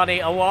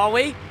Pagani. Oh, are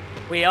we?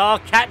 We are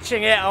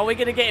catching it. Are we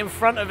going to get in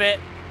front of it?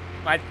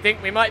 I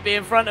think we might be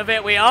in front of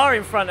it. We are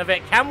in front of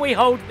it. Can we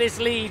hold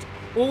this lead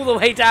all the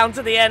way down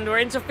to the end? We're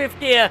into 5th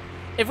gear.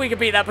 If we could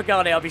beat that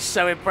Pagani, I'll be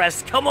so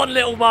impressed. Come on,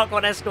 little Mark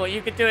 1 Escort.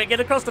 You can do it. Get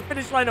across the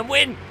finish line and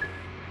win.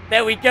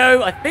 There we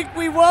go. I think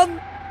we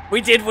won. We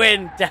did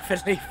win.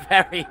 Definitely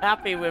very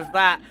happy with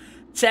that.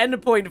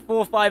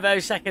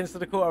 10.450 seconds to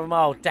the quarter of a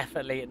mile.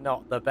 Definitely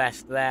not the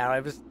best there. I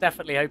was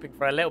definitely hoping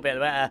for a little bit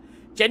better.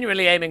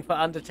 Genuinely aiming for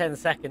under 10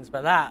 seconds,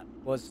 but that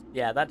was,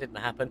 yeah, that didn't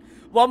happen.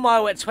 1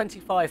 mile at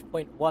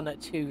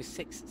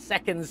 25.126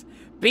 seconds,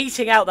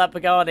 beating out that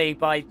Pagani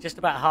by just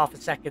about half a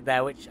second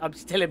there, which I'm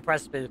still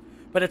impressed with.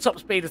 But a top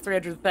speed of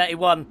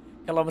 331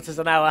 kilometers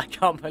an hour. I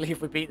can't believe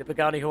we beat the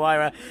Pagani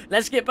Huayra.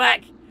 Let's get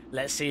back.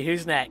 Let's see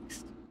who's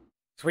next.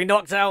 So we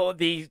knocked out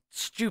the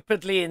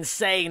stupidly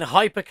insane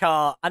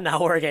hypercar, and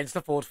now we're against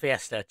the Ford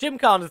Fiesta.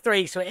 Gymkhana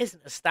 3, so it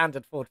isn't a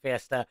standard Ford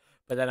Fiesta,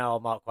 but then our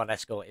Mark 1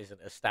 Escort isn't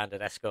a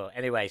standard Escort.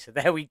 Anyway, so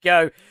there we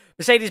go.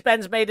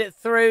 Mercedes-Benz made it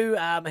through.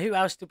 Who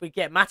else did we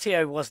get?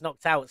 Matteo was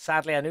knocked out,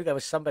 sadly. I knew there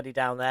was somebody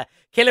down there.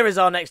 Killer is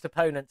our next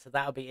opponent, so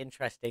that'll be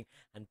interesting.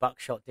 And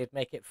Buckshot did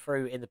make it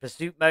through in the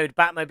pursuit mode.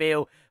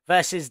 Batmobile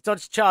versus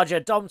Dodge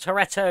Charger, Dom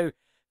Toretto,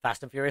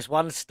 Fast and Furious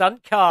 1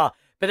 stunt car.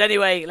 But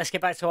anyway, let's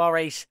get back to our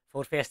race.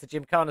 Ford Fiesta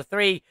Gymkhana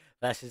 3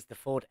 versus the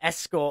Ford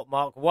Escort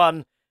Mark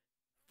 1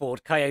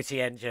 Ford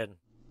Coyote engine.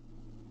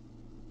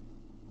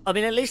 I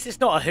mean, at least it's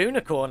not a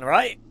unicorn,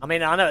 right? I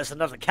mean, I know it's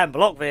another Ken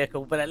Block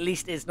vehicle, but at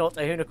least it's not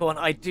a unicorn.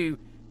 I do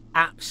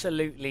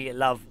absolutely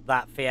love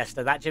that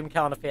Fiesta, that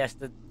Gymkhana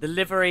Fiesta. The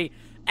livery,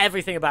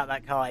 everything about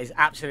that car is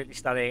absolutely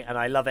stunning, and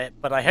I love it.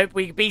 But I hope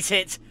we beat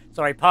it,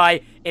 sorry,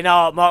 Pi, in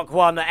our Mark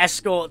 1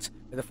 Escort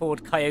with a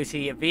Ford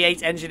Coyote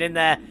V8 engine in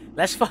there.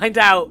 Let's find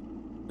out.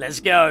 Let's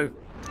go.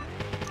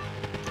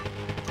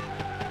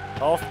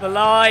 Off the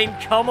line.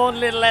 Come on,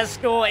 little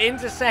Escort.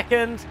 Into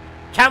second.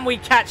 Can we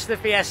catch the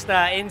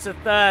Fiesta into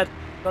third?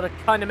 Got to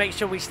kind of make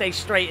sure we stay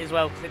straight as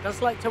well, because it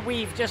does like to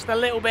weave just a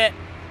little bit.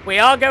 We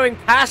are going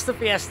past the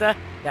Fiesta.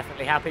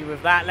 Definitely happy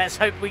with that. Let's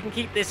hope we can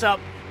keep this up,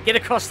 get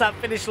across that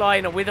finish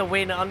line with a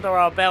win under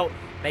our belt,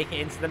 make it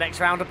into the next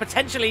round, and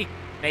potentially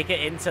make it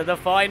into the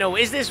final.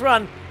 Is this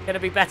run going to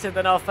be better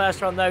than our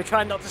first run, though?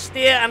 Trying not to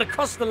steer and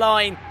across the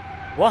line.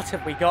 What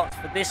have we got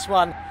for this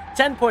one?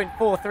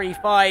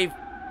 10.435.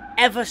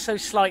 Ever so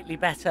slightly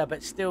better,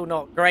 but still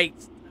not great.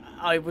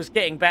 I was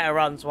getting better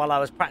runs while I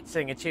was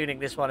practicing and tuning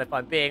this one, if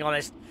I'm being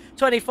honest.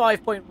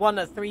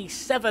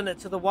 25.137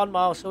 to the 1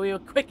 mile, so we were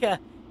quicker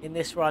in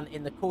this run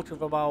in the quarter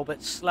of a mile,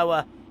 but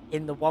slower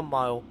in the 1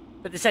 mile.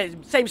 But the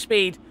same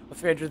speed of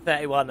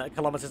 331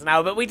 kilometers an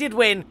hour. But we did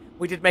win.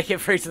 We did make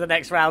it through to the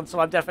next round, so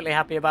I'm definitely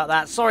happy about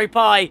that. Sorry,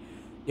 Pi.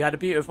 You had a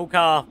beautiful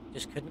car.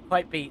 Just couldn't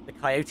quite beat the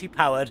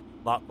Coyote-powered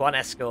Mark 1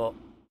 Escort.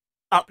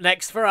 Up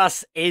next for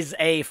us is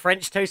a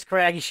French toast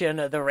creation,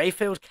 the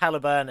Rayfield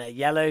Caliburn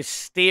Yellow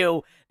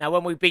Steel. Now,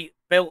 when we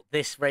built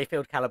this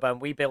Rayfield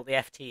Caliburn, we built the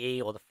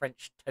FTE, or the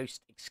French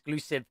Toast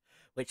Exclusive,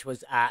 which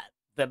was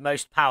the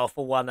most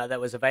powerful one that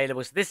was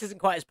available. So this isn't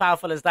quite as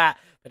powerful as that,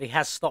 but he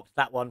has stopped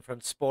that one from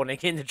spawning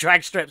in the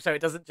drag strip, so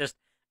it doesn't just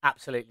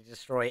absolutely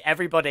destroy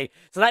everybody.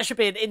 So that should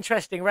be an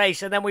interesting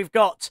race. And then we've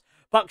got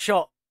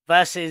Buckshot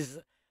versus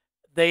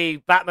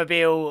the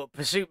Batmobile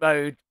Pursuit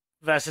Mode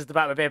versus the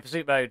Batmobile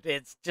Pursuit Mode.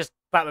 It's just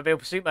Batmobile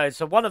Pursuit Mode.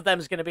 So one of them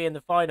is going to be in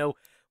the final.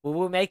 Will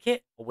we make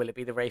it, or will it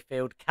be the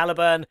Rayfield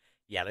Caliburn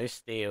Yellow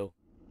Steel?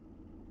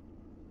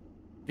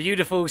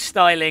 Beautiful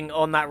styling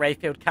on that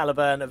Rayfield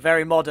Caliburn.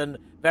 Very modern,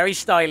 very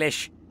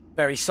stylish,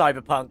 very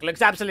cyberpunk.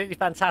 Looks absolutely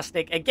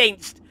fantastic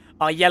against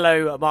our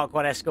yellow Mark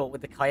 1 Escort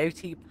with the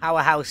Coyote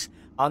powerhouse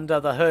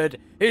under the hood.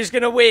 Who's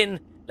going to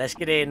win? Let's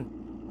get in.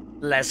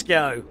 Let's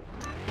go.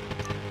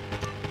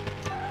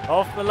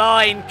 Off the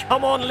line.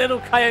 Come on, little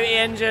Coyote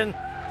engine.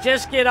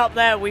 Just get up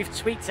there. We've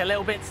tweaked a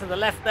little bit to the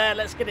left there.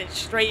 Let's get it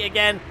straight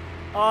again.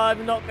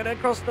 I'm not going to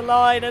cross the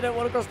line. I don't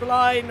want to cross the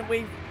line.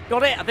 We've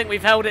got it. I think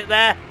we've held it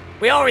there.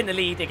 We are in the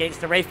lead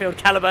against the Rayfield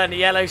Caliburn and the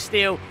Yellow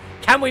Steel.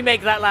 Can we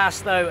make that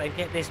last, though, and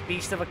get this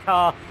beast of a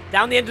car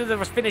down the end of the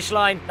finish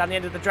line, down the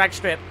end of the drag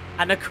strip,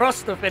 and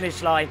across the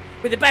finish line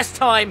with the best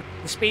time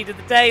and speed of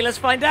the day? Let's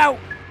find out.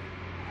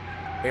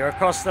 We're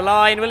across the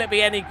line. Will it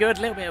be any good?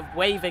 A little bit of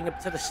waving up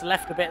to the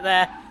left a bit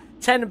there.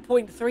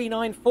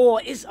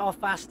 10.394 is our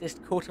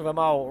fastest quarter of a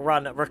mile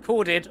run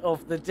recorded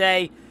of the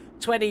day.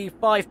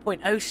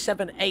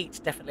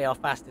 25.078, definitely our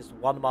fastest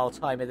 1 mile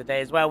time of the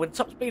day as well, with a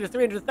top speed of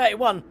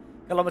 331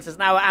 kilometers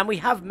an hour, and we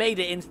have made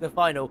it into the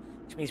final,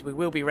 which means we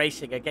will be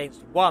racing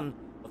against one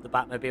of the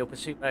Batmobile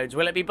pursuit modes.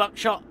 Will it be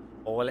Buckshot,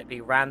 or will it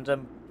be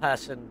random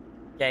person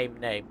game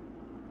name?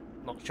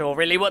 Not sure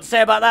really what to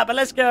say about that, but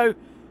let's go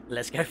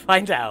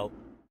find out.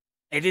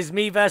 It is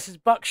me versus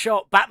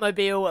Buckshot,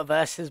 Batmobile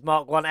versus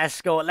Mark 1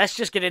 Escort. Let's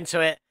just get into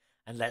it,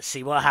 and let's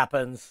see what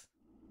happens.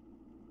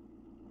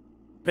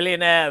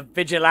 Billionaire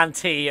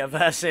vigilante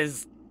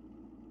versus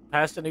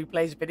person who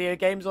plays video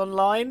games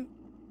online?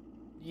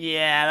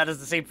 Yeah, that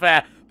doesn't seem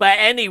fair. But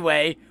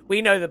anyway,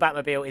 we know the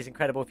Batmobile is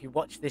incredible. If you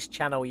watch this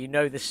channel, you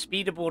know the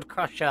Speederboard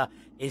Crusher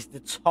is the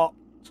top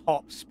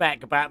spec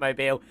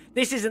Batmobile.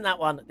 This isn't that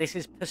one. This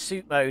is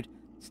Pursuit Mode.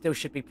 Still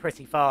should be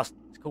pretty fast.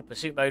 It's called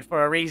Pursuit Mode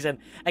for a reason.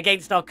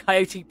 Against our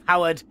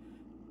Coyote-powered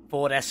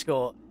Ford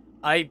Escort.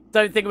 I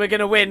don't think we're going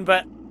to win,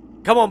 but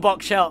come on,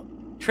 Buckshot.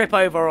 Trip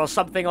over or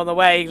something on the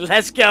way.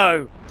 Let's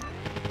go.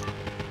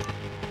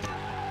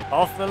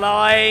 Off the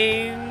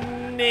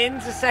line.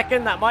 Into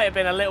second. That might have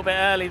been a little bit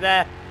early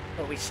there,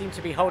 but we seem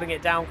to be holding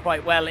it down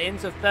quite well.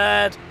 Into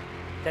third.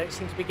 Don't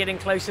seem to be getting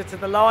closer to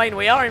the line.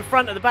 We are in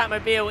front of the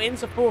Batmobile.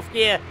 Into fourth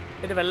gear.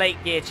 Bit of a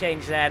late gear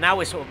change there. Now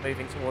we're sort of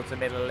moving towards the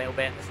middle a little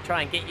bit. Let's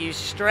try and get you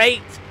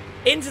straight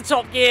into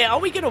top gear. Are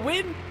we going to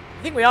win?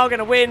 I think we are going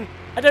to win.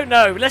 I don't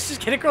know. Let's just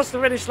get across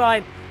the finish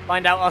line.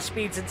 Find out our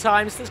speeds and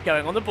times that's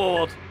going on the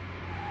board.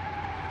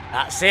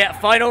 That's it.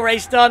 Final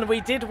race done.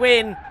 We did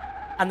win.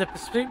 And the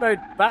Pursuit Mode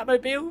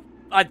Batmobile,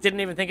 I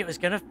didn't even think it was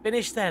going to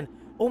finish then.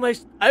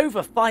 Almost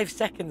over 5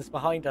 seconds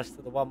behind us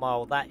to the 1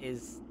 mile. That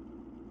is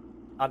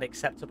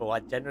unacceptable. I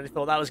generally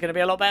thought that was going to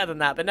be a lot better than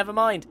that, but never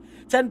mind.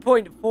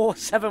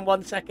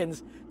 10.471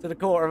 seconds to the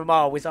quarter of a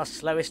mile was our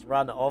slowest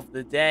run of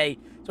the day.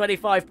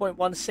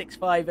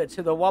 25.165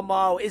 to the 1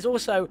 mile is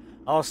also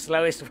our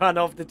slowest run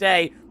of the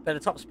day, but a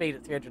top speed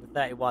at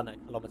 331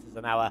 kilometers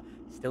an hour.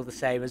 Still the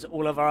same as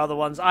all of our other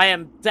ones. I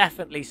am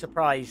definitely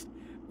surprised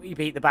we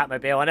beat the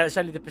Batmobile. I know it's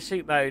only the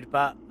Pursuit Mode,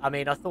 but I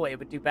mean, I thought it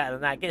would do better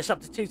than that. Get us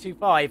up to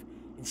 225,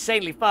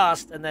 insanely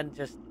fast, and then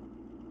just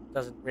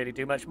doesn't really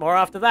do much more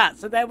after that.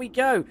 So there we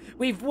go.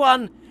 We've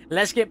won.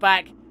 Let's get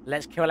back.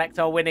 Let's collect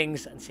our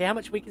winnings and see how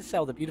much we can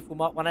sell the beautiful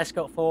Mark 1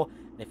 Escort for,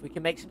 and if we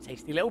can make some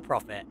tasty little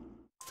profit.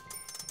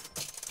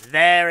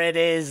 There it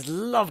is.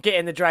 Love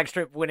getting the drag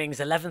strip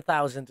winnings,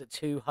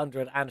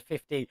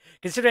 11,250.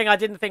 Considering I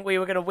didn't think we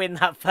were going to win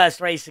that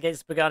first race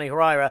against Pagani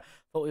Huayra,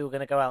 thought we were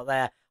going to go out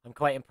there. I'm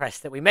quite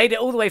impressed that we made it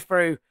all the way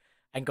through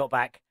and got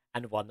back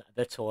and won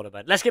the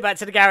tournament. Let's get back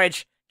to the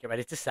garage, get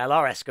ready to sell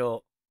our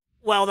Escort.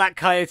 Well, that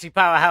Coyote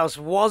powerhouse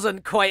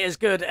wasn't quite as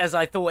good as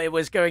I thought it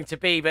was going to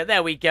be, but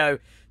there we go.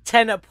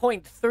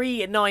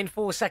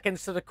 10.394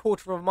 seconds to the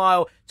quarter of a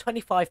mile,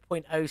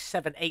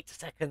 25.078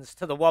 seconds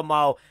to the 1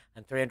 mile,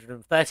 and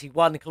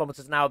 331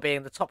 kilometers an hour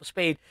being the top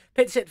speed.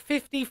 Pits it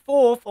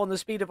 54th on the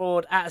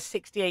speederboard at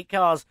 68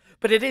 cars,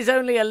 but it is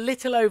only a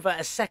little over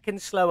a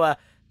second slower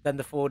than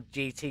the Ford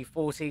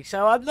GT40.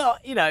 So I'm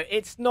not,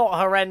 it's not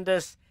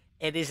horrendous.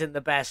 It isn't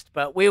the best,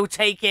 but we'll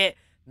take it.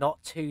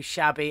 Not too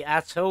shabby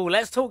at all.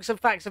 Let's talk some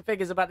facts and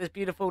figures about this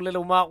beautiful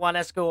little Mark 1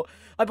 Escort.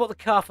 I bought the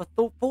car for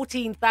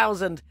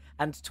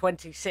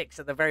 14,026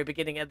 at the very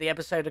beginning of the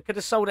episode. I could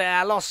have sold it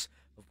at a loss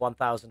of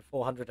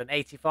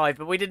 1,485,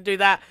 but we didn't do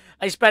that.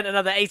 I spent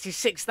another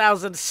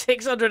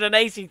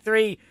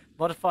 86,683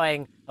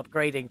 modifying,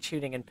 upgrading,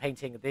 tuning, and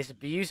painting this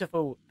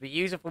beautiful,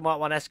 beautiful Mark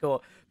 1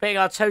 Escort, putting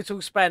our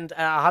total spend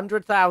at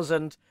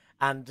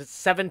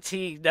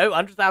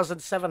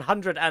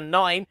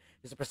 100,709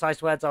 is the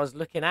precise words I was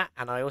looking at,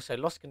 and I also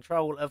lost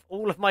control of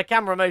all of my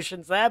camera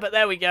motions there, but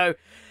there we go.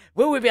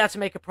 Will we be able to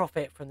make a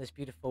profit from this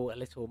beautiful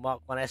little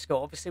Mark 1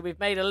 Escort? Obviously, we've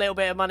made a little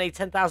bit of money,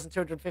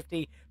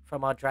 10,250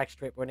 from our drag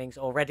strip winnings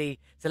already,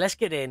 so let's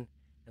get in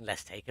and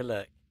let's take a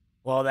look.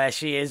 Well, there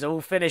she is, all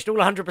finished, all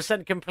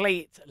 100%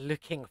 complete,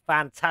 looking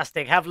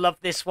fantastic. Have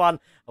loved this one.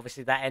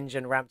 Obviously, that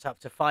engine ramped up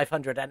to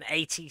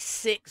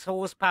 586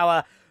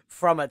 horsepower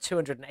from a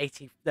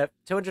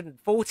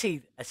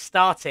 240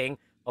 starting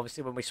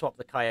Obviously, when we swapped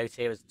the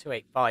Coyote, it was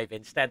 285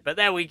 instead. But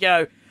there we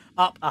go,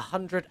 up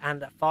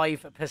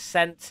 105%.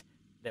 A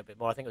little bit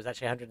more. I think it was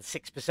actually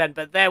 106%.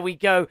 But there we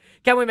go.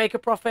 Can we make a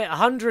profit?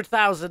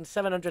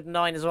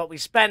 100,709 is what we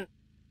spent.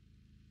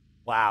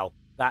 Wow,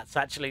 that's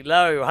actually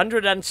low.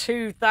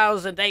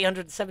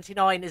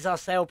 102,879 is our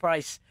sale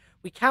price.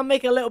 We can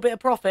make a little bit of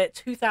profit.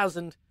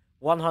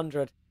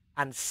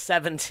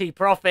 2,170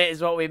 profit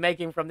is what we're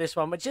making from this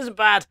one, which isn't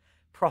bad.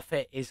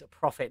 Profit is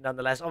profit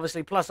nonetheless.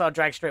 Obviously, plus our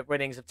drag strip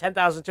winnings of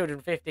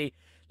 10,250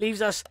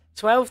 leaves us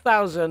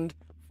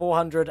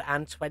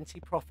 12,420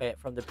 profit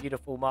from the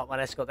beautiful Mark 1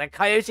 Escort. That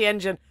Coyote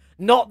engine,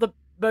 not the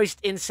most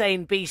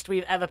insane beast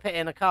we've ever put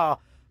in a car,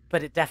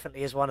 but it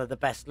definitely is one of the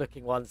best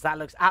looking ones. That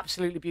looks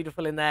absolutely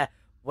beautiful in there.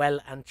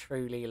 Well and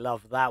truly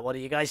love that. What do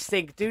you guys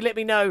think? Do let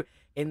me know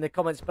in the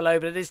comments below.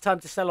 But it is time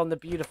to sell on the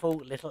beautiful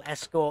little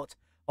Escort.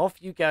 Off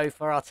you go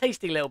for our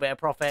tasty little bit of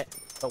profit,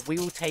 but we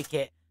will take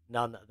it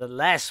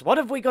nonetheless. What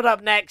have we got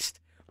up next?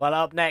 Well,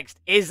 up next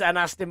is an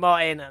Aston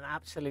Martin, an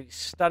absolute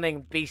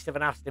stunning beast of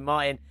an Aston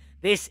Martin.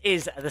 This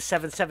is the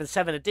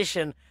 777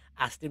 edition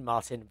Aston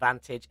Martin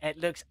Vantage. It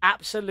looks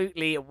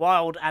absolutely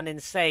wild and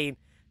insane,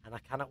 and I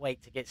cannot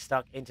wait to get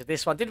stuck into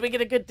this one. Did we get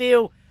a good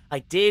deal? I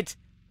did.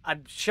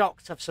 I'm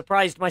shocked. I've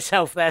surprised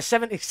myself there.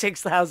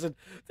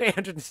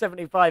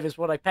 76,375 is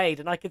what I paid,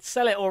 and I could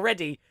sell it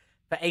already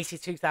for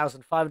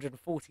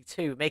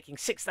 82,542, making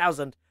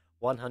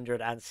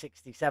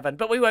 6,167.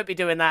 But we won't be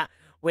doing that.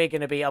 We're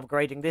going to be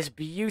upgrading this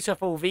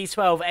beautiful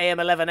V12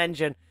 AM11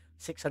 engine,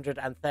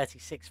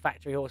 636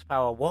 factory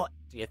horsepower. What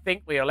do you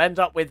think we'll end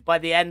up with by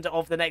the end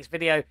of the next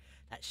video?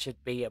 That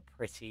should be a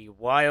pretty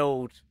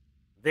wild.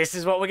 This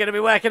is what we're going to be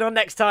working on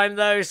next time,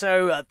 though,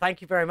 so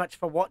thank you very much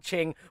for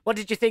watching. What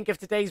did you think of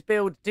today's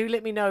build? Do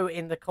let me know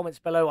in the comments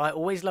below. I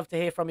always love to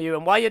hear from you,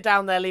 and while you're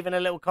down there leaving a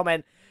little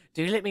comment,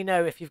 do let me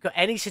know if you've got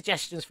any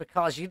suggestions for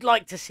cars you'd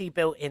like to see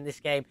built in this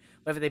game,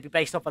 whether they be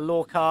based off a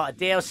lore car, a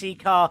DLC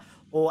car,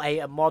 or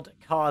a mod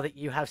car that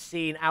you have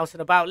seen out and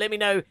about. Let me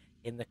know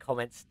in the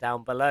comments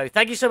down below.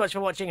 Thank you so much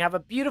for watching. Have a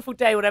beautiful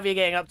day, whatever you're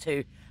getting up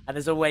to, and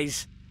as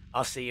always,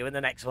 I'll see you in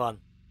the next one.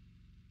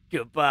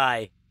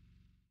 Goodbye.